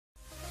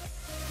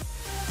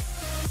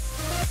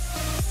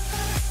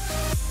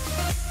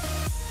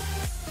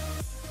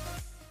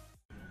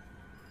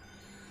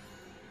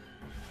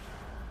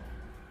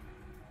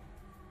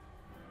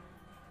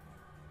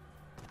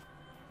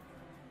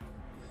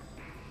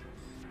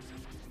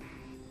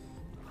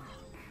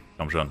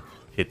Komm schon.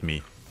 Hit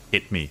me.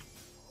 Hit me.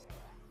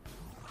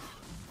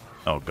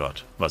 Oh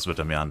Gott. Was wird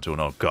er mir antun?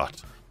 Oh Gott.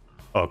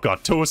 Oh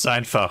Gott, tu es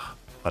einfach.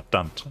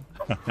 Verdammt.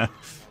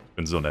 Ich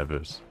bin so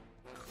nervös.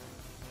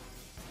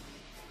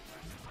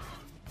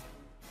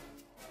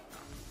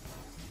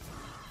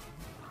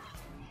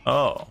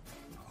 Oh.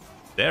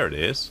 There it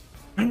is.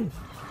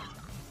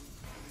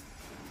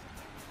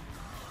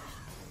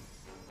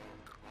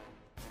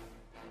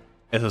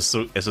 Es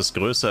ist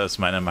größer als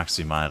meine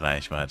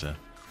Maximalreichweite.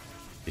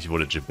 Ich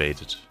wurde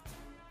gebaitet.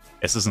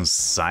 Es ist ein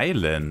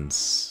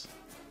Silence.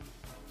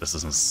 Das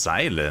ist ein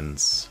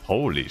Silence.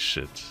 Holy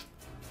shit.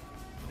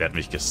 Der hat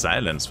mich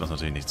gesilenced, was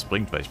natürlich nichts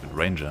bringt, weil ich bin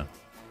Ranger.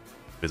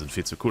 Wir sind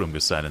viel zu cool, um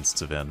gesilenced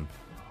zu werden.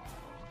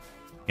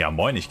 Ja,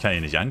 moin, ich kann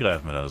ihn nicht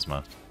angreifen, wenn er das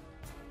macht.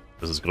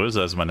 Das ist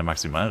größer als meine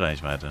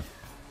Maximalreichweite.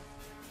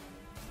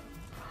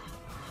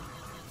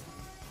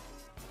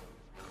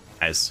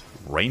 Als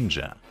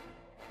Ranger.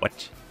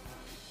 What?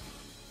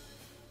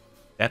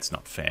 That's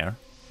not fair.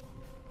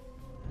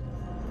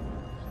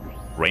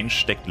 Range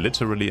steckt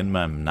literally in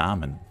meinem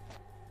Namen.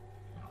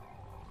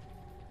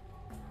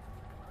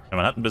 Ja,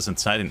 man hat ein bisschen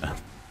Zeit, ihn...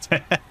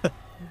 Er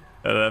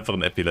hat einfach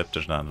einen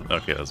epileptischen Anfall.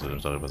 Okay, also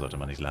darüber sollte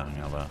man nicht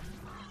lachen, aber...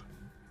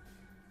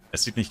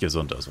 Es sieht nicht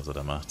gesund aus, was er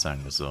da macht,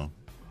 sagen wir es so.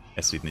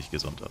 Es sieht nicht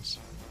gesund aus.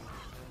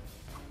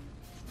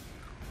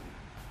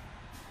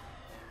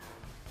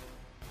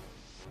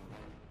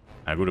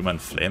 Na gut, immer einen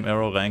Flame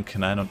Arrow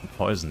reinknallen und einen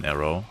Poison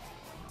Arrow,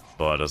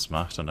 bevor er das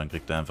macht, und dann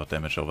kriegt er einfach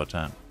Damage over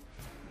time.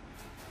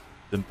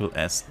 Simple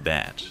as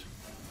that.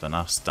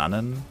 Danach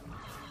stunnen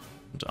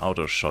und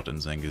Autoshot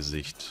in sein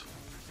Gesicht.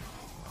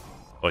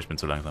 Oh, ich bin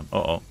zu langsam. Oh,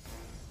 oh.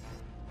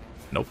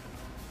 Nope.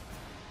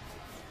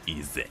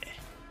 Easy.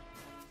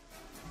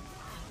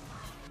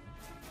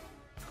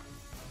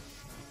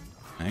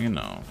 Ja,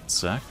 genau.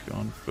 Zack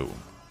und boom.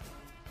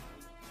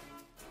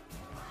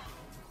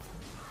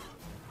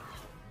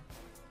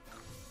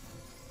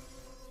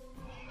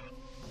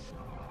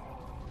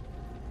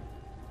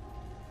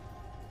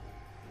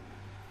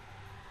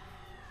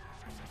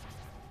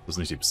 Das ist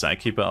nicht die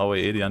Psykeeper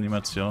AOE, die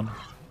Animation?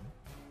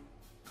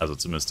 Also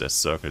zumindest der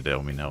Circle, der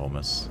um ihn herum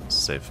ist.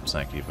 Safe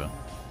Psykeeper.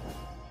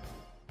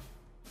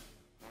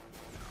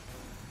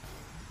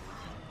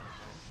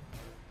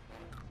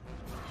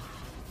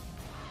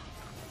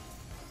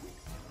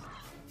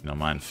 Die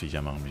normalen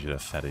Viecher machen mich wieder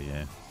fertig,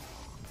 ey.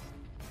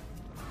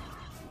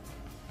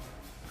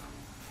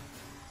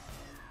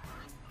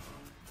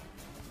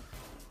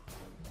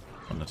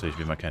 Und natürlich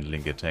will man keinen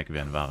Link Attack wie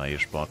ein wahrer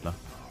E-Sportler.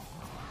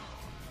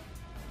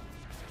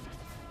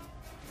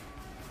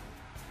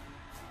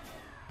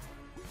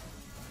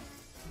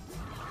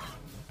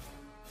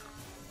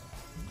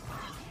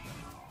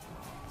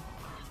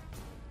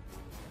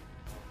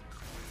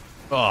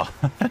 Oh.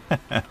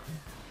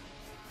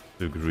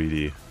 Too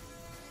greedy.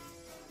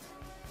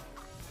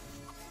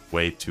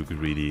 Way too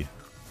greedy.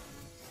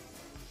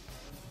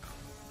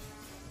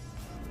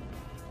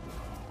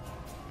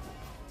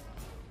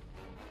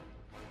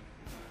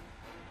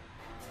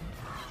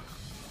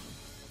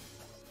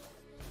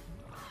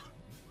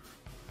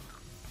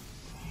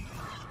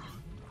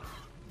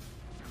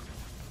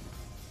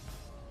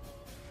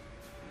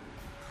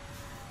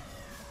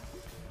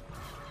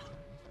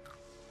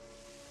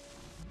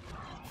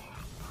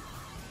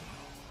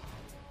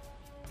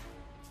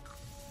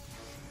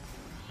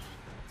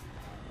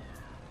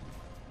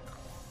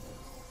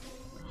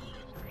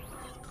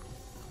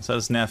 Das ist halt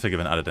das Nervige,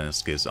 wenn alle deine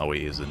Skills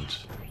AOE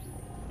sind.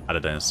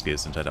 Alle deine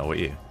Skills sind halt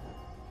AOE.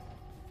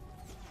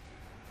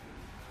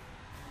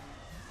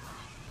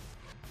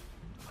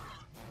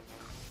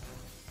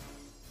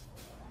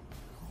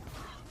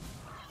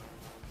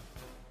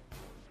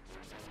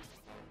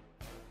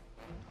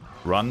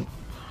 Run.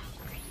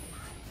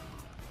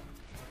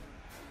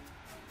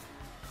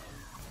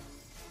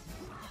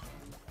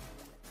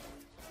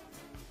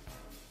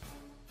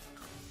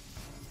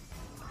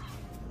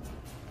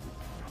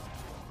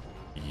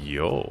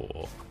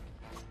 Jo.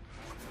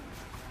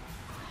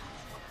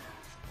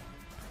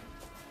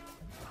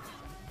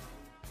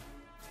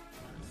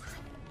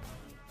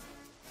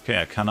 Okay,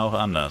 er kann auch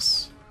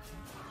anders.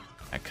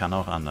 Er kann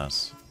auch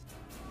anders.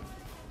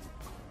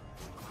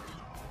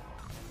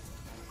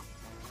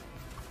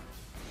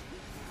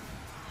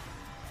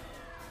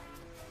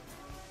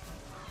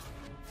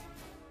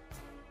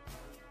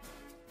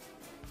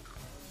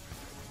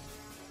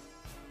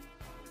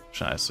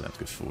 Scheiße, er hat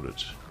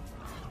gefoodet.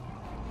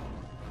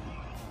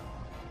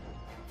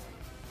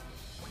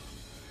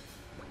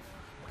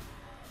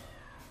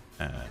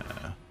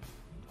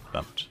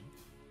 Verdammt.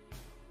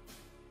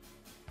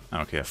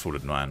 Okay, er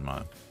foodet nur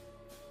einmal.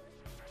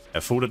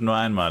 Er foodet nur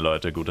einmal,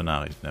 Leute. Gute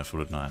Nachrichten, er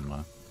foodet nur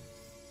einmal.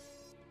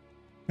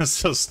 Das ist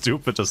so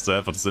stupid, dass du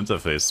einfach das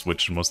Interface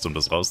switchen musst, um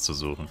das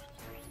rauszusuchen.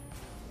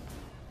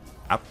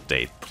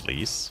 Update,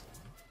 please.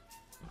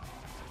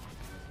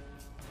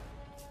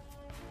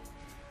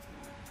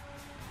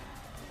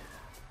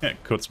 Ja,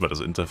 kurz mal das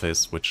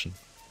Interface switchen.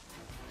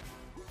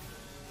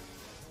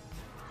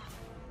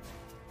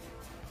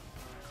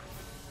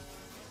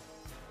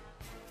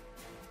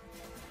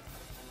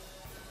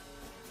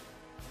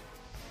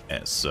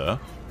 Sir?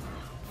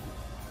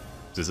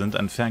 Sie sind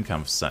ein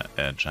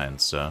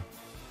Fernkampf-Giant, Sir.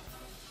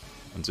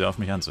 Und Sie auf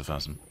mich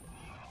anzufassen.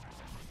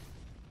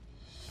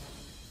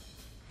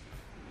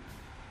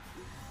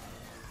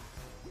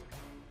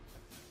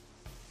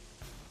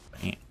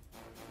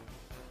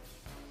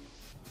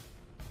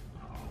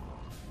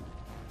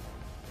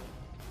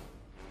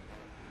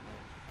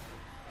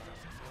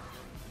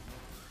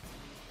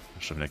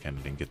 Schon wieder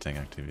kein Link-Attack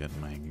aktiviert,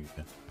 meine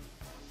Güte.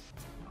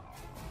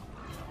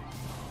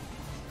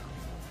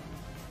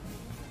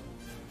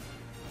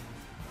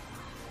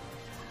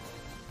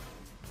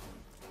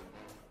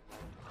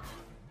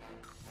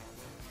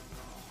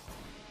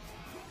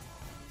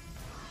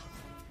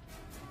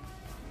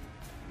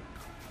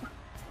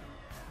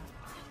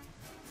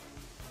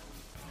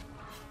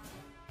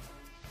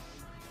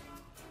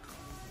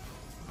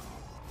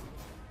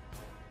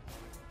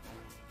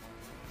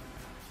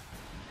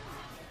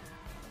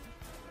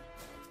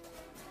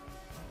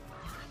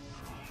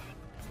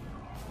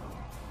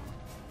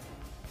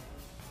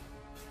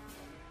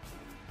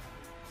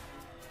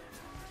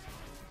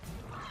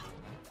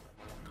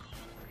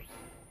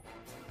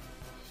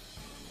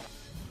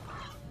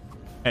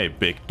 Hey,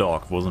 Big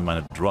Dog, wo sind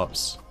meine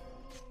Drops?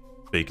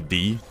 Big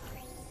D?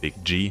 Big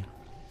G?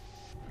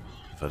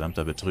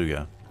 Verdammter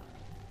Betrüger.